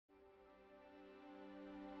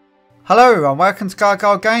Hello and welcome to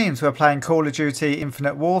Gargoyle Games. We're playing Call of Duty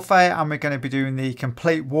Infinite Warfare and we're going to be doing the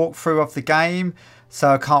complete walkthrough of the game. So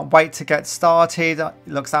I can't wait to get started. It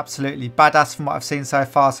looks absolutely badass from what I've seen so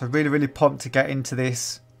far, so really pumped to get into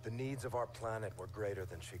this. The needs of our planet were greater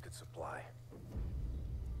than she could supply.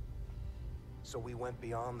 So we went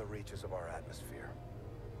beyond the reaches of our atmosphere.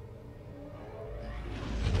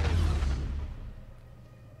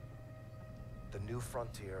 The new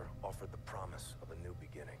frontier offered the promise of a new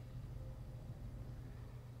beginning.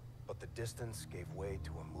 But the distance gave way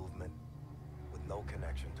to a movement with no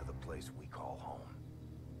connection to the place we call home.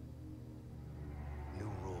 New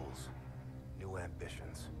rules, new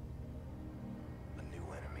ambitions, a new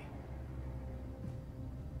enemy.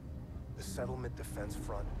 The Settlement Defense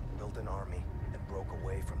Front built an army and broke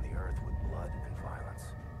away from the Earth with blood and violence.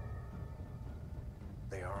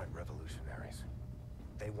 They aren't revolutionaries.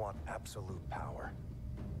 They want absolute power.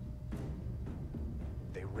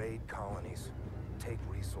 They raid colonies, take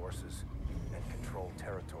resources, and control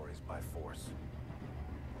territories by force.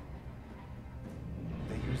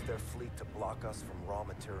 They use their fleet to block us from raw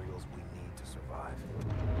materials we need to survive.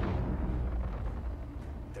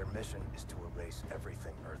 Their mission is to erase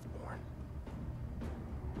everything Earthborn.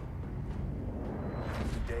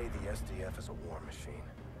 Today, the SDF is a war machine,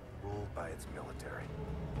 ruled by its military.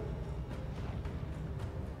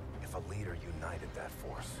 If a leader united that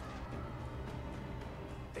force,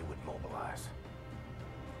 they would mobilize.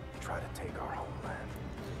 Try to take our homeland.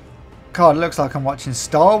 God, it looks like I'm watching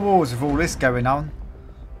Star Wars with all this going on.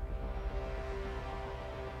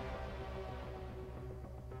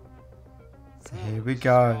 So here we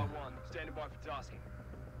go. Standing by for tasking.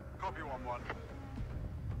 Copy 1-1.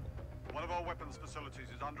 One of our weapons facilities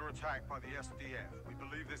is under attack by the SDF. We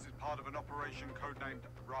believe this is part of an operation codenamed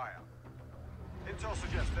Raya. Intel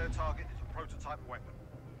suggests their target is a prototype weapon.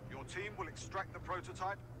 Your team will extract the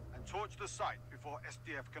prototype and torch the site before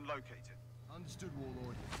SDF can locate it. Understood,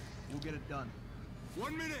 Warlord. We'll get it done.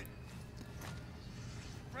 1 minute!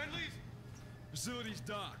 Friendlies? Facility's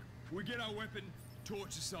dark. We get our weapon,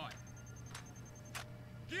 torch the site.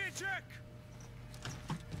 Gear check!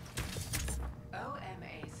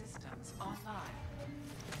 OMA systems online.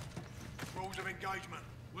 Rules of engagement.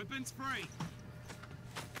 Weapons free.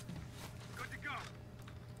 Good to go.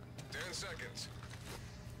 10 seconds.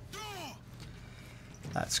 Door!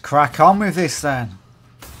 Let's crack on with this then.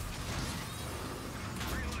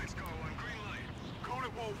 Green lights go on, green light. Call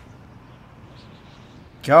it Wolf.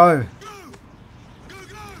 Go.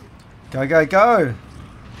 Go! Go.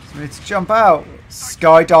 So we need to jump out.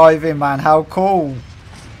 Skydiving, man. How cool.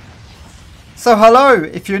 So hello,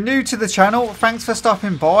 if you're new to the channel, thanks for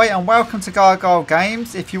stopping by and welcome to Gargoyle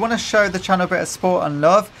Games. If you want to show the channel a bit of support and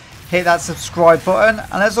love, hit that subscribe button.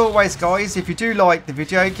 And as always guys, if you do like the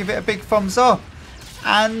video, give it a big thumbs up.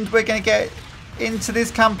 And we're going to get into this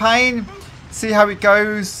campaign, see how it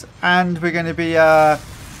goes, and we're going to be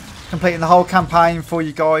completing the whole campaign for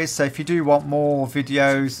you guys. So if you do want more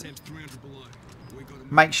videos,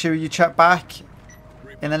 make sure you check back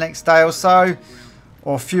in the next day or so,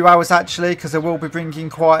 or a few hours actually, because I will be bringing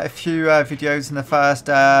quite a few videos in the first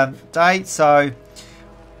date. So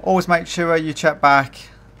always make sure you check back.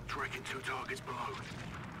 Tracking 2 targets below.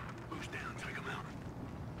 Boost down, take them out.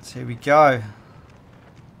 So here we go.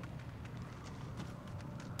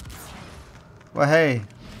 Well, hey.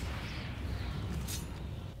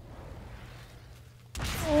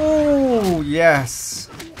 Oh, yes.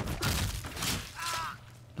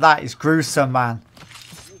 That is gruesome, man.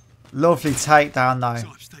 Lovely takedown,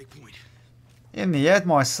 though. In the head,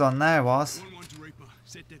 my son, there was.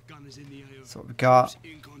 That's what we got.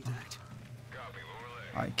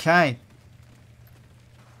 Okay.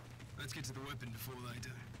 Let's get to the weapon before they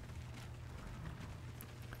do.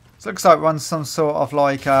 This looks like we're on some sort of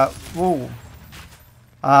like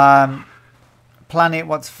planet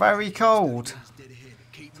what's very cold.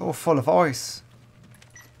 It's all full of ice.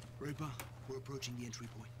 Reaper, we're approaching the entry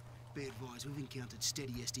point. Be advised, we've encountered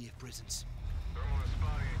steady SDF presence.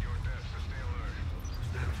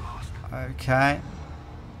 Okay.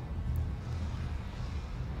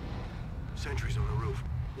 Sentries on the roof.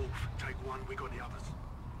 Wolf, take one, we got the others.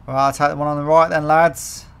 Well, I'll take the one on the right then,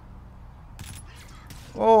 lads.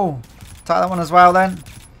 Oh, take that one as well then.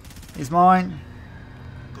 He's mine.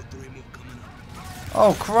 Got 3 more coming up.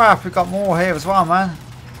 Oh crap, we've got more here as well, man.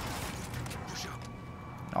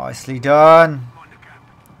 Nicely done.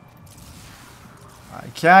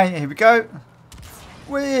 Okay, here we go.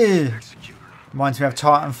 Whee! Reminds me of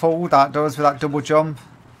Titanfall, that does, with that double jump.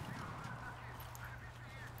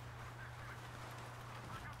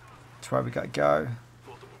 That's where we gotta go.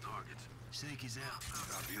 Seek is out.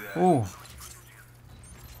 Oh.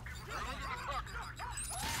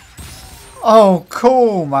 Oh,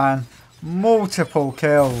 cool, man. Multiple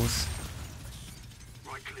kills.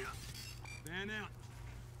 Right, clear. Fan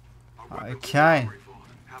out. Okay.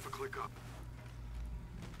 Half a click up.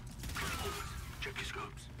 Check your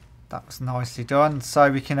scopes. That was nicely done.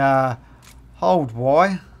 So we can hold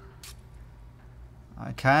Y.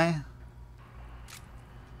 Okay.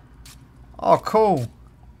 Oh, cool.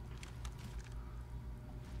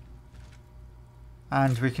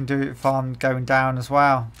 And we can do it from going down as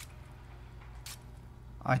well.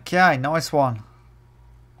 Okay, nice one.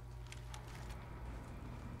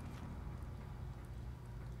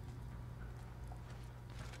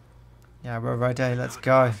 Yeah, we're ready. Let's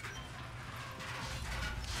go.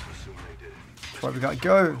 Where we got to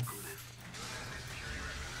go?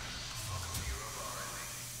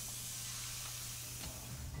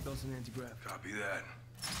 Built an anti-grav. Copy that.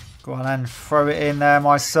 Go on then, throw it in there,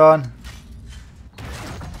 my son.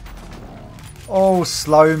 Oh,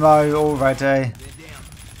 slow-mo already.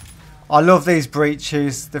 I love these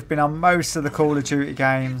breaches. They've been on most of the Call of Duty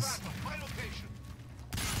games.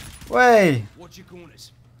 Wait! Watch your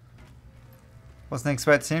corners. Wasn't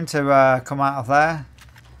expecting him to come out of there.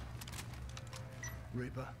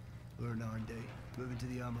 Reaper, we're an R&D. Moving to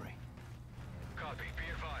the armory. Copy.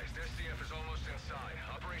 Be advised. SDF is almost inside.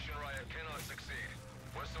 Operation Riot cannot succeed.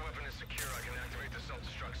 Once the weapon is secure, I can activate the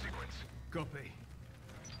self-destruct sequence. Copy.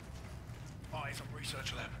 Eyes on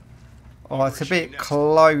research lab. Oh, it's a bit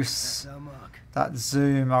close. That's our mark. That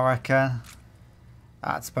zoom, I reckon.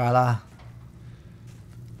 That's better.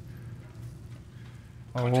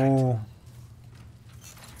 Oh.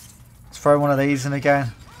 Let's throw one of these in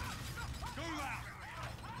again.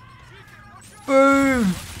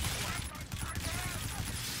 Boom!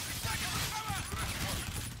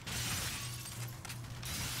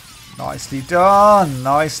 Nicely done.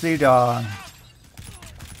 Nicely done.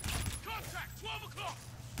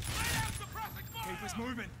 Keep us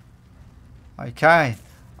moving. Okay.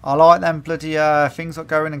 I like them bloody things that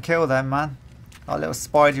go in and kill them, man. Like little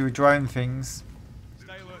spidery drone things.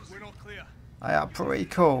 Stay alert. We're not clear. They are pretty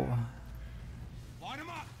cool. Line them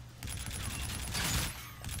up.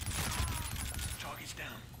 Target's down.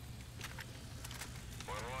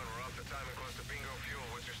 1-1, we're off the timing close to bingo fuel.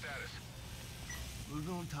 What's your status?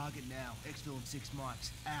 Moving on target now. Exfil and 6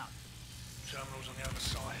 mics. Out. Terminal's on the other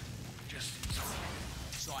side. Just inside.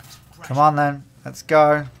 Sights. Come on then. Let's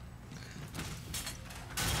go.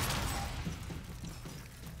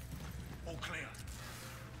 All clear.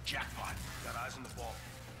 Jackpot. Got eyes on the ball.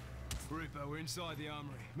 Reaper, we're inside the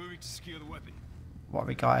armory. Moving to secure the weapon. What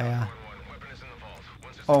we got here? 1-1, weapon is in the vault.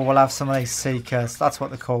 Once it's Oh, we'll have some of these seekers. That's what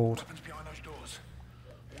they're called. Weapons behind those doors.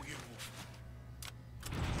 All you, Wolf.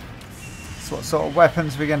 So what sort of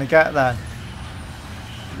weapons are we going to get then?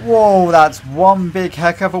 Whoa, that's one big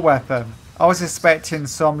heck of a weapon. I was expecting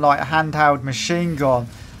some like handheld machine gun,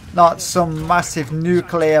 not some massive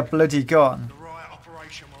nuclear bloody gun. The riot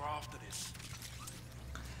operation, we're after this.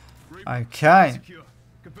 Okay. Secure.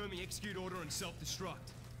 Confirming execute order and self-destruct.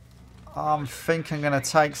 I'm thinking I'm going to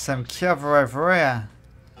take some cover over here.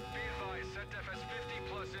 Be advised, Seth has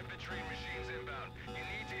 50 plus infantry and machines inbound. You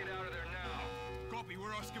need to get out of there now. Copy.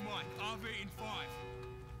 We're Oscar Mike. RV in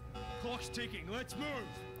 5. Clock's ticking. Let's move.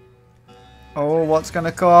 Oh, what's going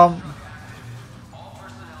to come?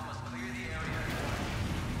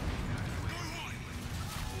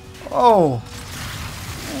 Oh.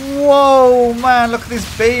 Whoa, man, look at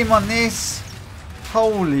this beam on this.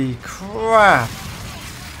 Holy crap.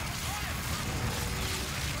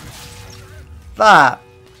 That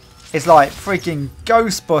is like freaking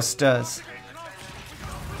Ghostbusters.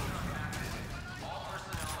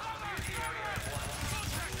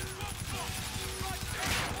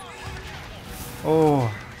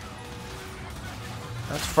 Oh.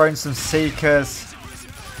 Let's throw in some seekers.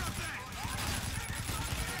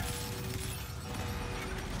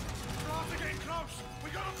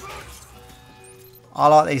 I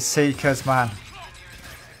like these seekers, man.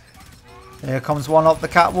 Here comes one up the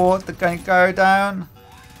catwalk. They're going to go down.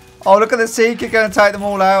 Oh, look at the seeker going to take them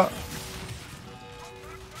all out.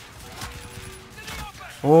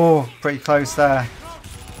 Oh, pretty close there.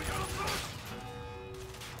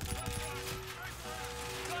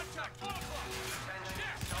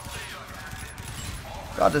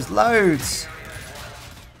 God, there's loads.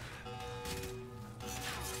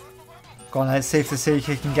 Go on, let's see if the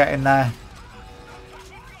seeker can get in there.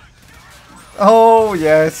 Oh,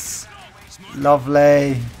 yes.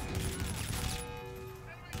 Lovely.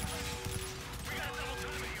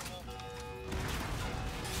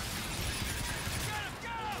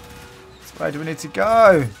 So where do we need to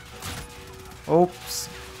go? Oops.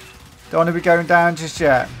 Don't want to be going down just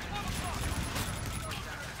yet.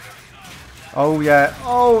 Oh yeah.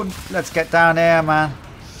 Oh, let's get down here, man.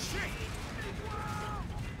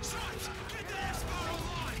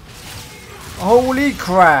 Holy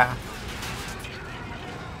crap.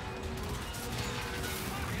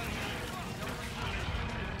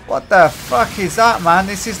 What the fuck is that, man?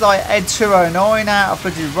 This is like Ed 209 out of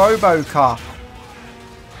bloody RoboCop.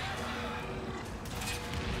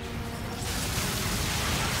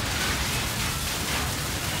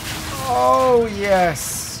 Oh,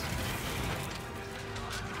 yes.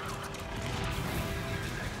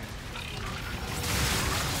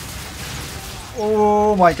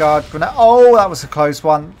 Oh, my God. Oh, that was a close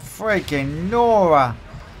one. Freaking Nora.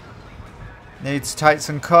 Need to take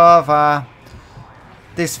some cover.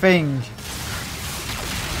 This thing.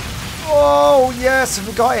 Oh, yes.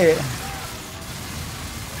 We got it.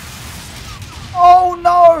 Oh,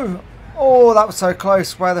 no. Oh, that was so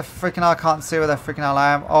close. Where the freaking I can't see where the freaking hell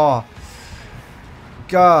I am. Oh.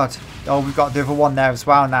 God. Oh, we've got the other one there as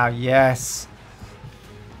well now. Yes.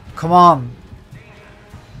 Come on.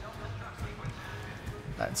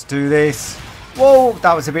 Let's do this. Whoa,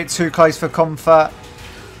 that was a bit too close for comfort.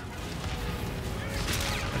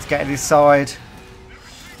 Let's get this side.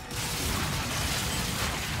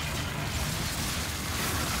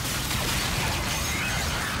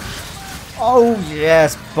 Oh,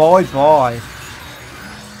 yes. Bye-bye.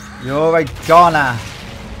 You're a goner.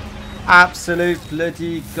 Absolute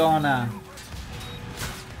bloody goner.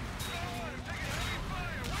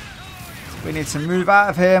 We need to move out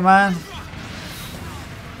of here, man.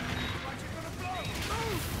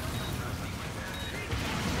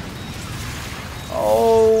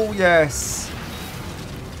 Oh, yes.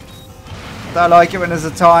 Don't like it when there's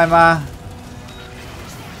a timer.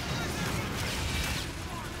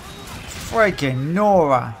 Freaking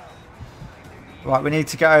Nora. Right, we need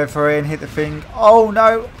to get over here and hit the thing. Oh,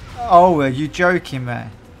 no. Oh, are you joking,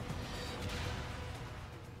 man?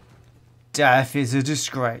 Death is a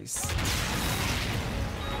disgrace.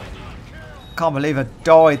 Can't believe I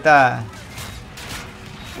died there.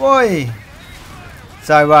 Why?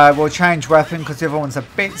 So we'll change weapon because the other one's a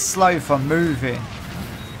bit slow for moving.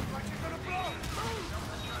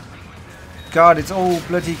 God, it's all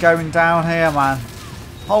bloody going down here, man.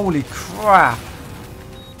 Holy crap.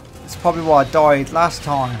 That's probably why I died last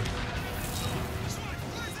time.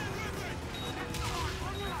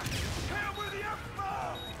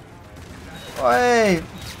 Wait.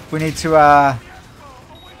 We need to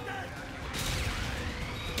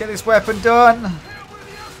get this weapon done.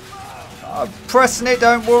 I'm pressing it,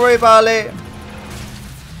 don't worry about it.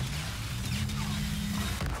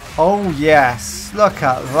 Oh yes, look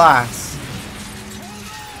at that.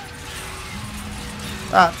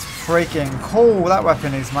 That's freaking cool, that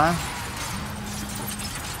weapon is, man.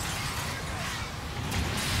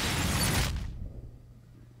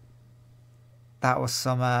 That was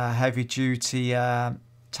some heavy duty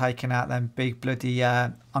taking out them big bloody,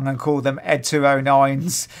 I'm going to call them Ed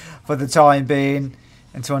 209s for the time being.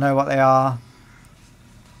 Until I know what they are.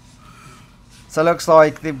 So it looks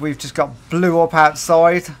like we've just got blew up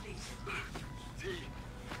outside.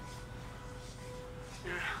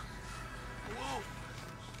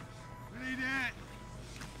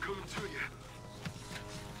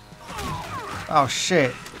 Oh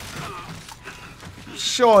shit.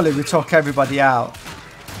 Surely we took everybody out.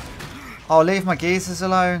 Oh, leave my geezers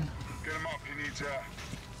alone.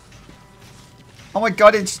 Oh my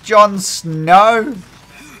god, it's Jon Snow.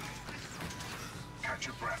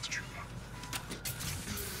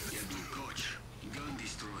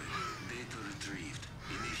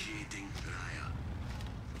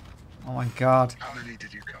 Oh my god. How many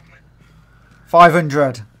did you come with?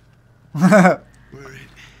 500. What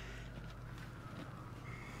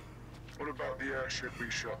about the airship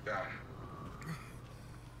we shot down?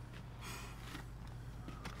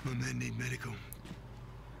 My men need medical.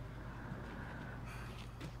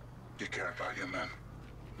 You care about your men?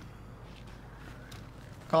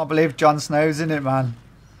 Can't believe Jon Snow's in it, man.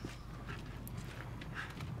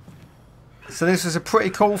 So this was a pretty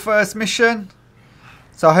cool first mission.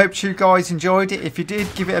 So I hope you guys enjoyed it. If you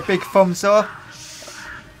did, give it a big thumbs up.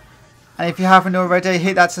 And if you haven't already,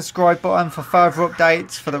 hit that subscribe button for further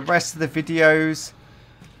updates for the rest of the videos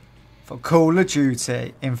for Call of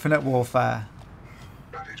Duty Infinite Warfare.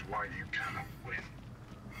 That is why you cannot win.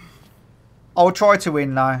 I'll try to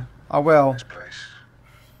win now. I will. This place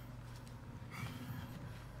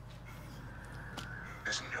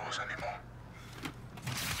isn't yours anymore.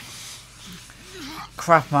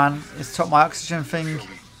 Crap, man. It's took my oxygen thing. You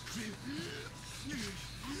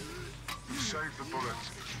saved the bullet.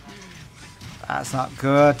 That's not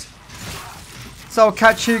good. So I'll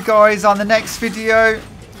catch you guys on the next video.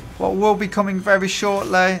 what will be coming very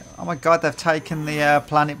shortly. Oh my god, they've taken the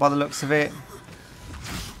planet by the looks of it.